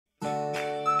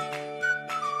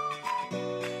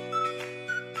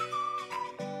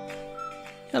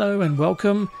Hello and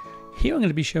welcome. Here I'm going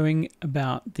to be showing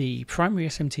about the primary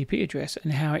SMTP address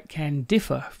and how it can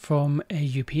differ from a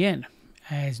UPN.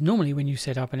 As normally when you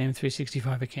set up an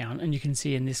M365 account, and you can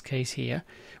see in this case here,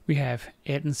 we have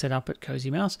Eden set up at Cozy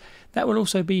Mouse. That will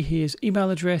also be his email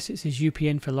address, it's his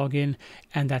UPN for login,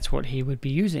 and that's what he would be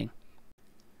using.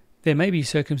 There may be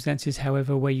circumstances,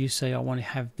 however, where you say I want to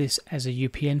have this as a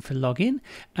UPN for login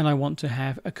and I want to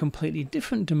have a completely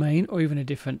different domain or even a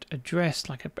different address,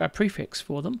 like a prefix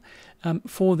for them,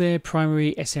 for their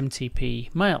primary SMTP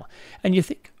mail. And you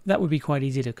think that would be quite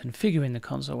easy to configure in the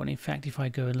console. And in fact, if I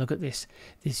go and look at this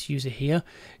user here,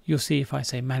 you'll see if I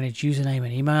say manage username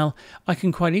and email, I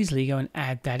can quite easily go and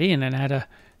add that in and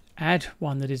add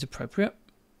one that is appropriate,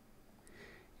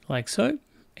 like so.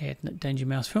 Danger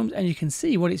Mouse Films, and you can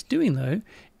see what it's doing though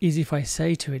is if I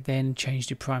say to it then change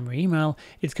to primary email,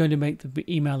 it's going to make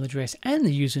the email address and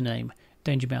the username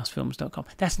dangermousefilms.com.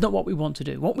 That's not what we want to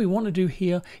do. What we want to do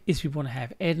here is we want to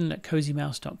have Eden at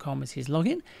cozymouse.com as his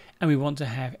login, and we want to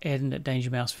have Eden at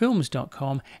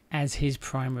dangermousefilms.com as his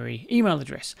primary email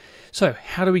address. So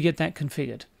how do we get that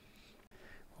configured?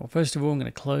 Well, first of all, I'm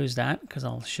going to close that because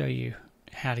I'll show you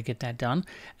how to get that done.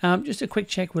 Just a quick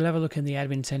check, we'll have a look in the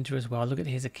admin center as well. Look at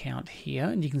his account here,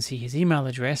 and you can see his email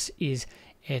address is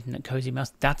Eden at Cozy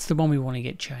Mouse. That's the one we want to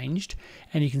get changed.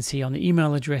 And you can see on the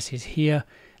email addresses here,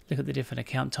 look at the different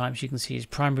account types. You can see his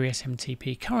primary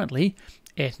SMTP currently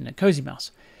Eden at Cozy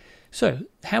Mouse. So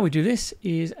how we do this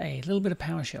is a little bit of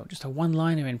PowerShell, just a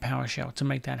one-liner in PowerShell to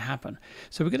make that happen.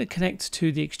 So we're going to connect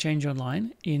to the Exchange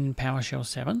Online in PowerShell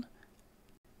 7.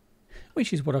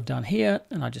 Which is what I've done here,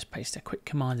 and I just paste a quick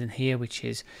command in here, which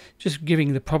is just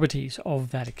giving the properties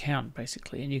of that account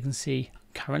basically. And you can see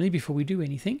currently, before we do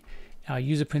anything, our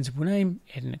user principal name,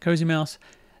 Eden at Cozy Mouse,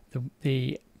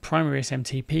 the primary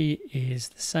SMTP is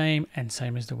the same and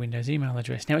same as the Windows email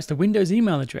address. Now it's the Windows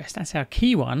email address, that's our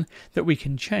key one that we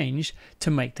can change to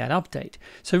make that update.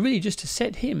 So really just to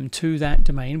set him to that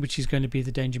domain, which is going to be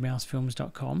the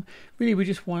dangermousefilms.com, really we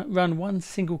just run one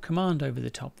single command over the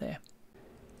top there.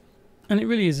 And it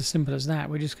really is as simple as that.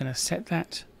 We're just going to set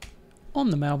that on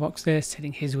the mailbox there,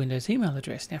 setting his Windows email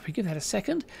address. Now, if we give that a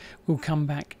second, we'll come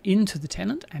back into the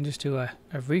tenant and just do a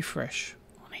refresh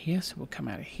on here. So we'll come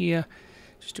out of here,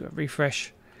 just do a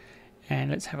refresh,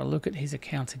 and let's have a look at his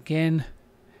account again.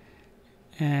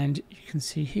 And you can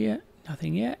see here,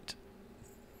 nothing yet.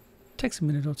 Takes a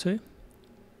minute or two.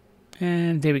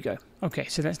 And there we go. Okay,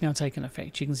 so that's now taken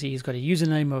effect. You can see he's got a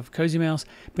username of Cozy Mouse,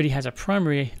 but he has a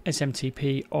primary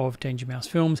SMTP of Danger Mouse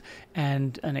Films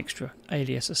and an extra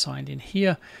alias assigned in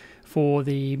here for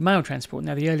the mail transport.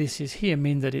 Now the aliases here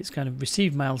mean that it's going to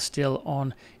receive mail still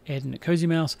on Eden at Cozy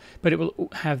Mouse, but it will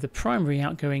have the primary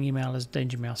outgoing email as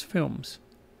Danger Mouse Films.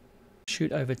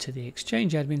 Shoot over to the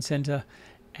Exchange Admin Center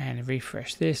and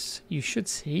refresh this. You should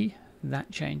see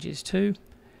that changes to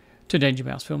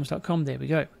dangermousefilms.com. There we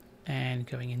go. And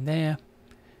going in there,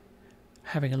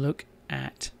 having a look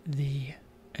at the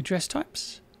address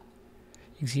types,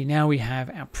 you can see now we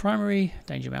have our primary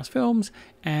Danger Mouse Films,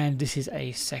 and this is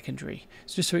a secondary,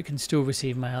 so just so it can still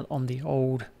receive mail on the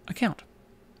old account.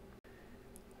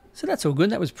 So that's all good.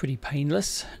 That was pretty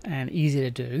painless and easy to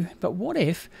do. But what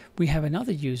if we have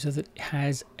another user that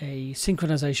has a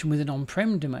synchronization with an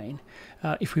on-prem domain?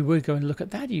 If we were to go and look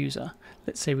at that user,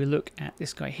 let's say we look at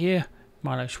this guy here,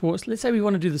 Milo Schwartz. Let's say we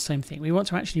want to do the same thing. We want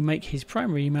to actually make his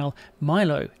primary email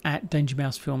Milo at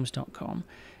dangermousefilms.com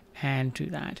and do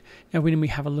that. Now when we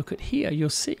have a look at here,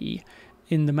 you'll see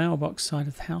in the mailbox side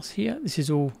of the house here, this is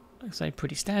all, like I say,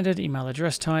 pretty standard email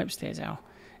address types. There's our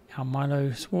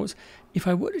Milo Schwartz. If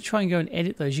I were to try and go and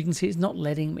edit those, you can see it's not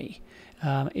letting me.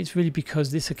 It's really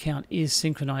because this account is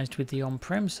synchronized with the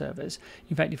on-prem servers.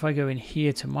 In fact, if I go in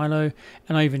here to Milo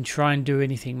and I even try and do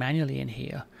anything manually in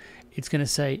here, it's going to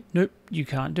say, nope, you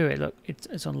can't do it. Look,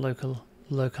 it's on local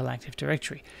Active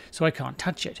Directory, so I can't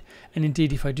touch it. And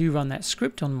indeed, if I do run that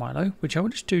script on Milo, which I will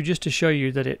just do just to show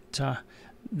you that it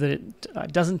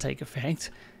doesn't take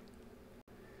effect,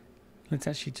 let's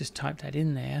actually just type that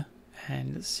in there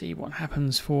and let's see what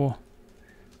happens for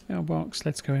mailbox.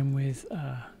 Let's go in with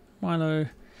Milo,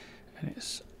 and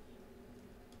it's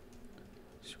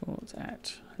Schwartz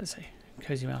at, let's say,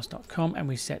 cozymouse.com, and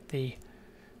we set the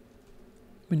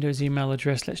Windows email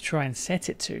address. Let's try and set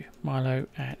it to Milo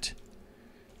at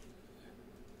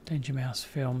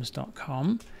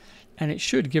dangermousefilms.com, and it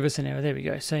should give us an error. There we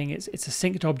go, saying it's a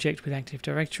synced object with Active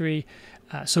Directory,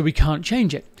 so we can't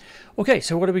change it. Okay,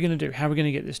 so what are we going to do? How are we going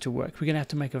to get this to work? We're going to have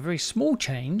to make a very small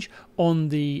change on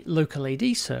the local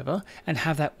AD server and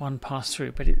have that one pass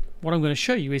through. But what I'm going to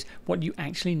show you is what you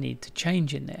actually need to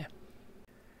change in there.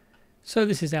 So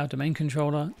this is our domain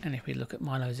controller, and if we look at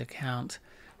Milo's account,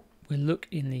 we'll look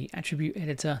in the attribute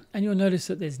editor, and you'll notice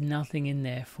that there's nothing in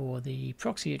there for the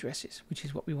proxy addresses, which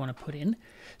is what we want to put in.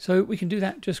 So we can do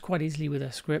that just quite easily with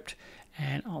a script,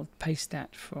 and I'll paste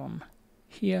that from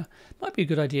here. Might be a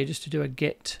good idea just to do a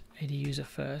get AD user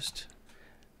first,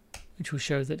 which will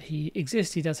show that he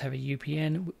exists. He does have a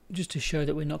UPN, just to show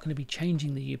that we're not going to be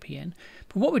changing the UPN.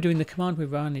 But what we're doing, the command we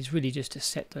run is really just to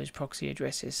set those proxy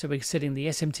addresses. So we're setting the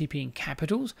SMTP in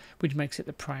capitals, which makes it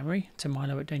the primary to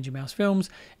Milo at Danger Mouse Films,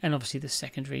 and obviously the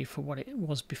secondary for what it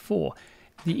was before.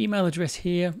 The email address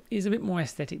here is a bit more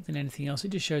aesthetic than anything else. It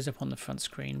just shows up on the front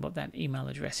screen what that email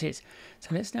address is. So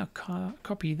let's now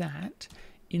copy that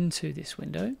into this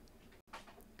window.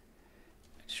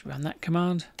 Just run that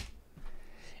command.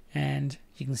 And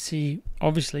you can see,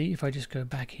 obviously, if I just go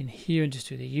back in here and just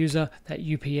do the user, that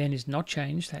UPN is not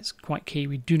changed. That's quite key.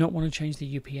 We do not want to change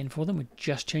the UPN for them. We're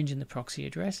just changing the proxy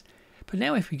address. But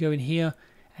now if we go in here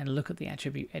and look at the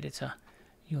attribute editor,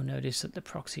 you'll notice that the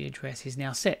proxy address is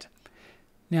now set.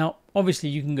 Now, obviously,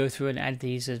 you can go through and add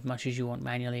these as much as you want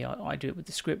manually. I do it with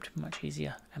the script, much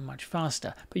easier and much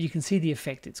faster. But you can see the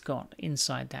effect it's got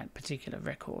inside that particular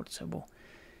record. So we'll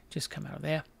just come out of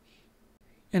there.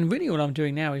 And really all I'm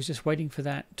doing now is just waiting for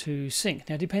that to sync.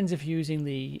 Now it depends if you're using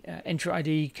the Azure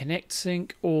AD Connect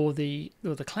sync or the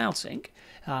cloud sync.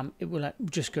 It will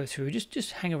just go through.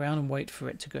 Just hang around and wait for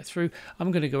it to go through.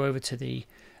 I'm going to go over to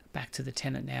back to the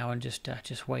tenant now and just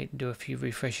wait and do a few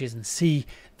refreshes and see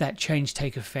that change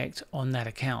take effect on that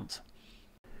account.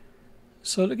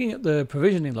 So looking at the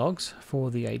provisioning logs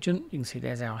for the agent, you can see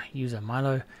there's our user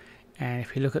Milo. And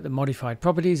if we look at the modified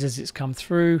properties as it's come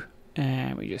through,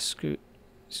 and we just scoot,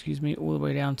 all the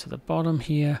way down to the bottom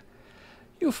here,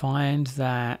 you'll find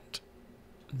that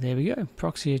there we go,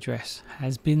 proxy address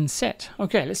has been set.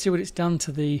 Okay, let's see what it's done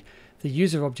to the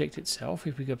user object itself.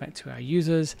 If we go back to our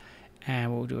users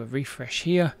and we'll do a refresh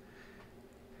here,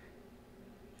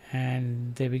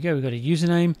 and there we go, we've got a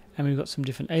username and we've got some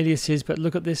different aliases, but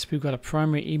look at this, we've got a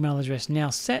primary email address now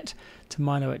set to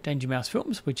Milo at Danger Mouse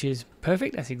Films, which is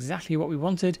perfect. That's exactly what we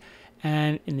wanted.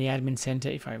 And in the admin center,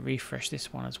 if I refresh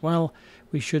this one as well,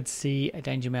 we should see a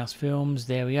Danger Mouse Films.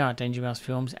 There we are, Danger Mouse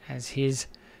Films as his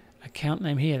account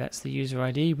name here. That's the user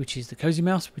ID, which is the Cozy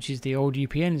Mouse, which is the old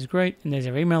UPN, is great. And there's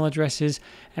our email addresses.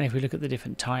 And if we look at the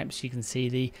different types, you can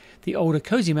see the older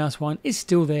Cozy Mouse one is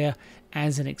still there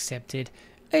as an accepted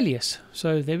alias.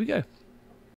 So there we go.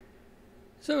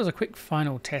 So as a quick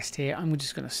final test here, I'm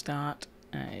just going to start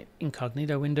an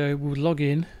incognito window. We'll log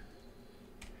in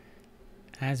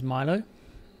as Milo.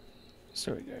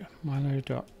 So we go Milo.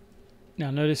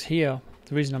 Now notice here,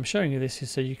 the reason I'm showing you this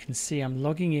is so you can see I'm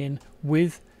logging in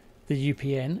with the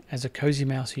UPN as a Cozy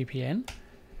Mouse UPN,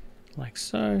 like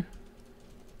so.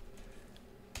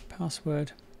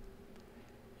 Password.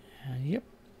 Yep.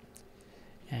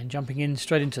 And jumping in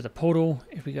straight into the portal,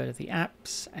 if we go to the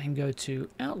apps and go to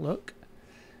Outlook,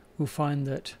 we'll find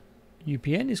that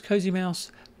UPN is Cozy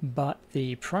Mouse, but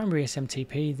the primary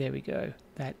SMTP, there we go,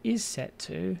 that is set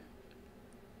to,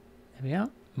 there we are,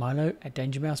 Milo at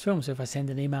Danger Mouse Films. So if I send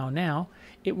an email now,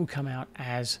 it will come out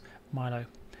as Milo.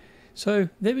 So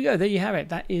there we go, there you have it.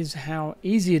 That is how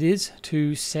easy it is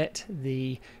to set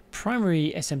the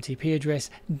primary SMTP address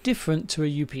different to a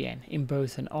UPN in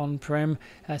both an on-prem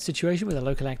situation with a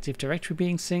local Active Directory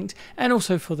being synced, and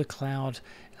also for the cloud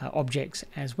objects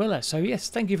as well as. So yes,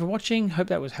 thank you for watching. Hope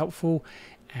that was helpful,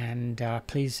 and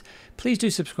please do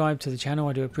subscribe to the channel.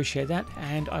 I do appreciate that,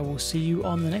 and I will see you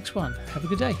on the next one. Have a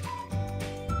good day.